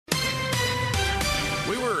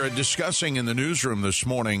were discussing in the newsroom this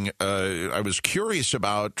morning, I was curious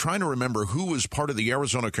about trying to remember who was part of the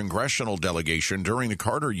Arizona congressional delegation during the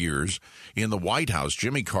Carter years in the White House.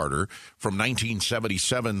 Jimmy Carter from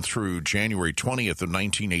 1977 through January 20th of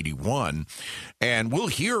 1981. And we'll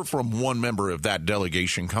hear from one member of that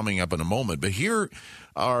delegation coming up in a moment. But here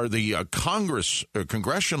are the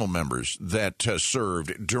congressional members that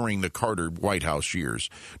served during the Carter White House years.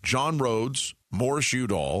 John Rhodes, Morris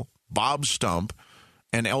Udall, Bob Stump,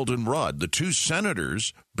 and Eldon Rudd. The two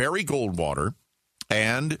senators, Barry Goldwater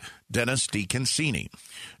and Dennis DeConcini.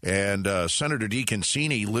 And Senator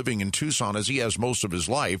DeConcini, living in Tucson, as he has most of his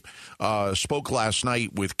life, spoke last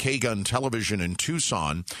night with K-Gun Television in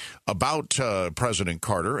Tucson about President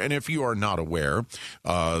Carter. And if you are not aware,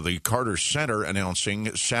 the Carter Center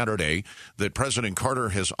announcing Saturday that President Carter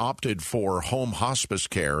has opted for home hospice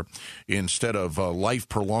care instead of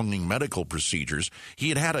life-prolonging medical procedures. He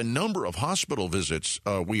had had a number of hospital visits,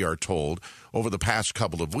 we are told, over the past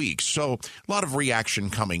couple of weeks. So a lot of reaction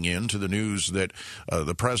coming in to the news that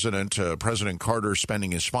President Carter,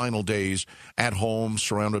 spending his final days at home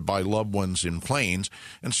surrounded by loved ones in planes.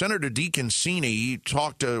 And Senator DeConcini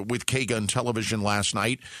talked with K-Gun Television last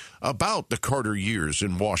night about the Carter years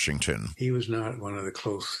in Washington. He was not one of the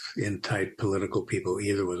close, in-tight political people,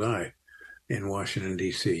 either was I, in Washington,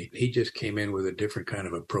 D.C. He just came in with a different kind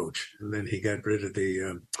of approach. And then he got rid of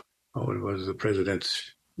the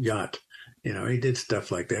president's yacht. You know, he did stuff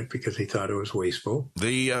like that because he thought it was wasteful.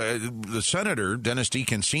 The senator, Dennis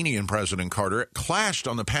DeConcini, and President Carter clashed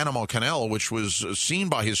on the Panama Canal, which was seen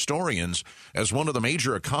by historians as one of the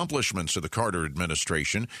major accomplishments of the Carter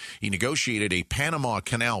administration. He negotiated a Panama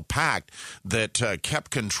Canal Pact that kept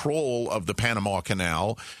control of the Panama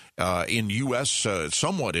Canal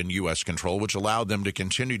somewhat in U.S. control, which allowed them to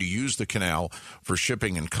continue to use the canal for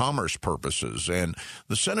shipping and commerce purposes. And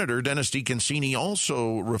the senator, Dennis DeConcini,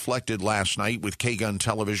 also reflected last night with K-Gun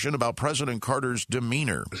Television about President Carter's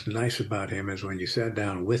demeanor. What's nice about him is when you sat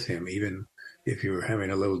down with him, even if you were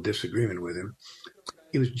having a little disagreement with him,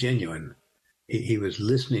 he was genuine. He was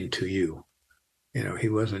listening to you. You know, he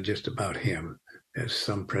wasn't just about him, as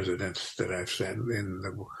some presidents that I've sat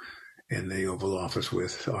in the Oval Office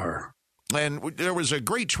with are. And there was a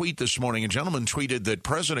great tweet this morning. A gentleman tweeted that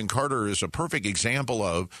President Carter is a perfect example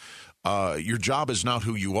of your job is not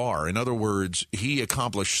who you are. In other words, he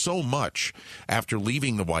accomplished so much after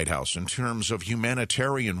leaving the White House in terms of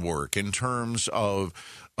humanitarian work, in terms of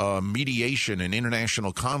mediation in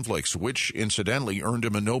international conflicts, which incidentally earned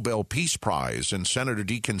him a Nobel Peace Prize. And Senator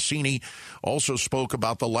DeConcini also spoke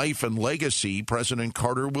about the life and legacy President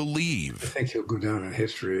Carter will leave. I think he'll go down in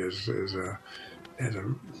history as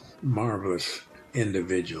a marvelous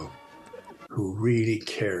individual who really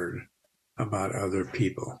cared about other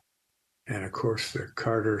people. And of course, the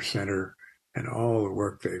Carter Center and all the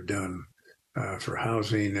work they've done for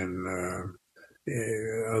housing and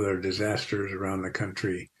other disasters around the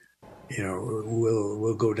country, you know,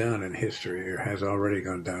 will go down in history, or has already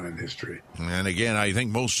gone down in history. And again, I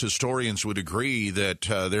think most historians would agree that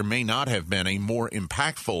there may not have been a more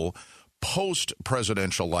impactful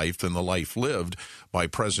post-presidential life than the life lived by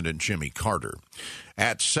President Jimmy Carter.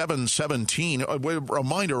 At 7:17, a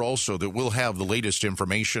reminder also that we'll have the latest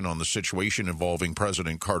information on the situation involving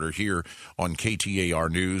President Carter here on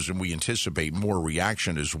KTAR News, and we anticipate more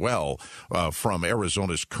reaction as well from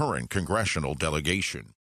Arizona's current congressional delegation.